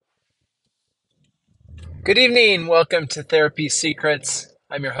Good evening. Welcome to Therapy Secrets.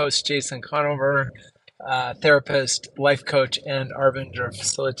 I'm your host, Jason Conover, therapist, life coach, and Arbinger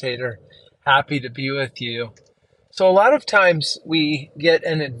facilitator. Happy to be with you. So, a lot of times we get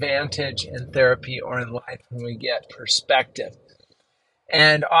an advantage in therapy or in life when we get perspective.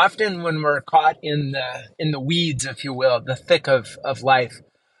 And often when we're caught in the weeds, if you will, the thick of life,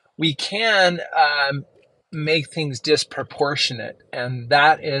 we can make things disproportionate. And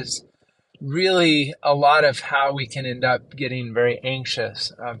that is really a lot of how we can end up getting very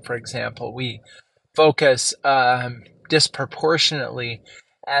anxious. For example, we focus disproportionately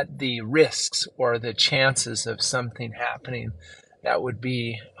at the risks or the chances of something happening that would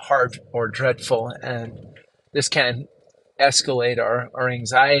be hard or dreadful. And this can escalate our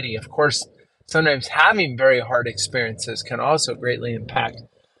anxiety. Of course, sometimes having very hard experiences can also greatly impact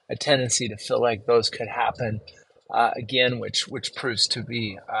a tendency to feel like those could happen again, which proves to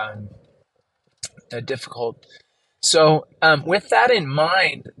be difficult. So, with that in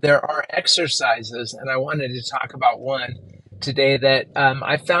mind, there are exercises, and I wanted to talk about one today that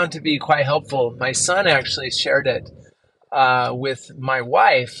I found to be quite helpful. My son actually shared it with my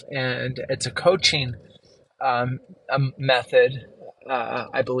wife, and it's a coaching a method,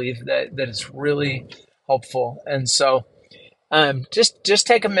 I believe, that is really helpful. And so, just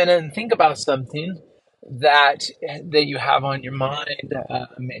take a minute and think about something that you have on your mind,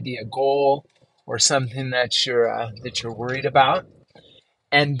 maybe a goal or something that you're worried about.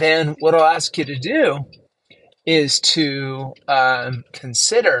 And then what I'll ask you to do is to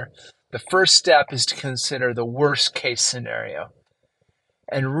consider the first step is to consider the worst case scenario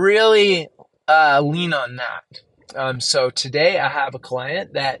and really lean on that. So today I have a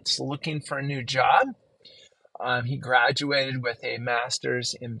client that's looking for a new job. He graduated with a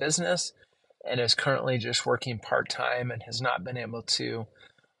master's in business and is currently just working part-time and has not been able to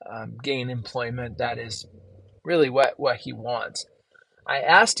gain employment that is really what he wants. I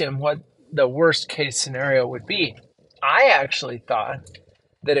asked him what the worst case scenario would be. I actually thought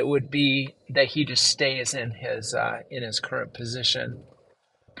that it would be that he just stays in his current position,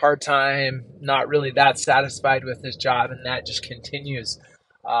 part-time, not really that satisfied with his job, and that just continues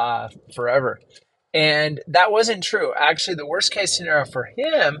forever. And that wasn't true. Actually, the worst case scenario for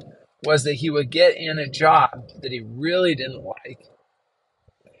him was that he would get in a job that he really didn't like.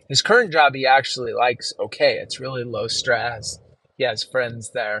 His current job he actually likes okay. It's really low stress. He has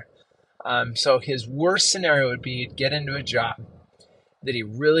friends there. So his worst scenario would be he'd get into a job that he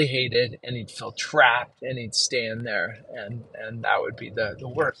really hated and he'd feel trapped and he'd stay in there. And that would be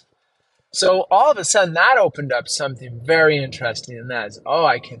the worst. So all of a sudden that opened up something very interesting, and that is, oh,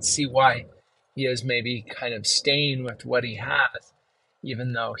 I can see why he is maybe kind of staying with what he has,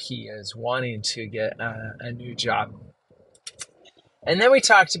 even though he is wanting to get a new job. And then we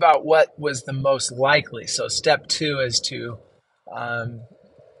talked about what was the most likely. So step 2 is to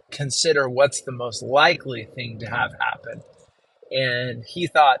consider what's the most likely thing to have happen. And he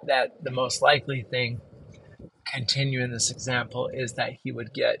thought that the most likely thing, continuing this example, is that he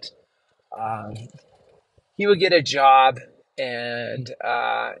would get a job and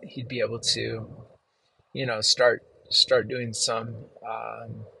he'd be able to, start doing some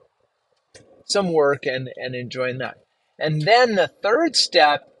work and enjoying that. And then the third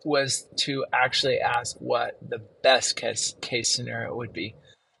step was to actually ask what the best case scenario would be.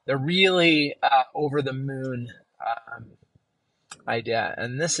 The really over the moon idea.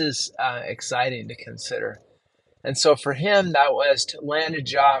 And this is exciting to consider. And so for him, that was to land a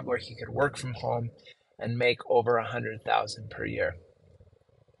job where he could work from home and make over $100,000 per year.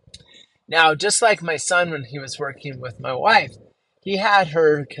 Now, just like my son when he was working with my wife, he had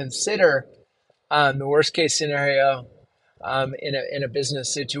her consider the worst case scenario in a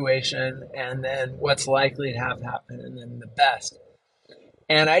business situation, and then what's likely to have happen, and then the best.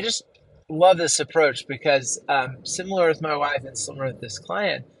 And I just love this approach because similar with my wife and similar with this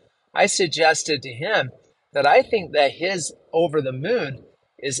client, I suggested to him that I think that his over the moon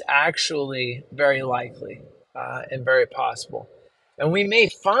is actually very likely and very possible. And we may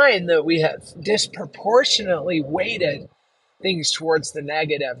find that we have disproportionately weighted things towards the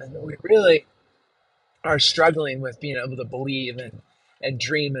negative, and that we really are struggling with being able to believe and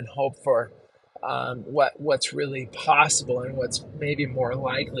dream and hope for what's really possible and what's maybe more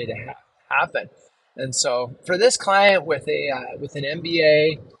likely to happen. And so for this client with an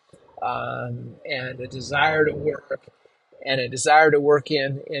MBA and a desire to work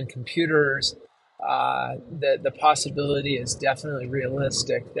in computers, the possibility is definitely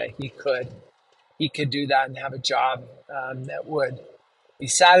realistic that he could do that and have a job that would be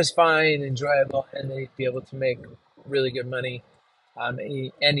satisfying, enjoyable, and they'd be able to make really good money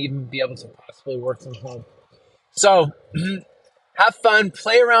and even be able to possibly work from home. So have fun,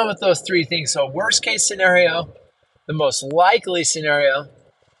 play around with those three things. So worst case scenario, the most likely scenario,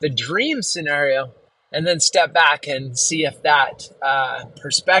 the dream scenario, and then step back and see if that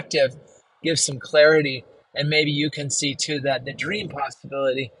perspective gives some clarity. And maybe you can see too that the dream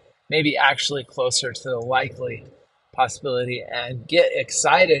possibility may be actually closer to the likely possibility, and get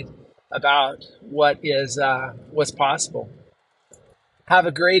excited about what's possible. Have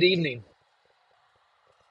a great evening.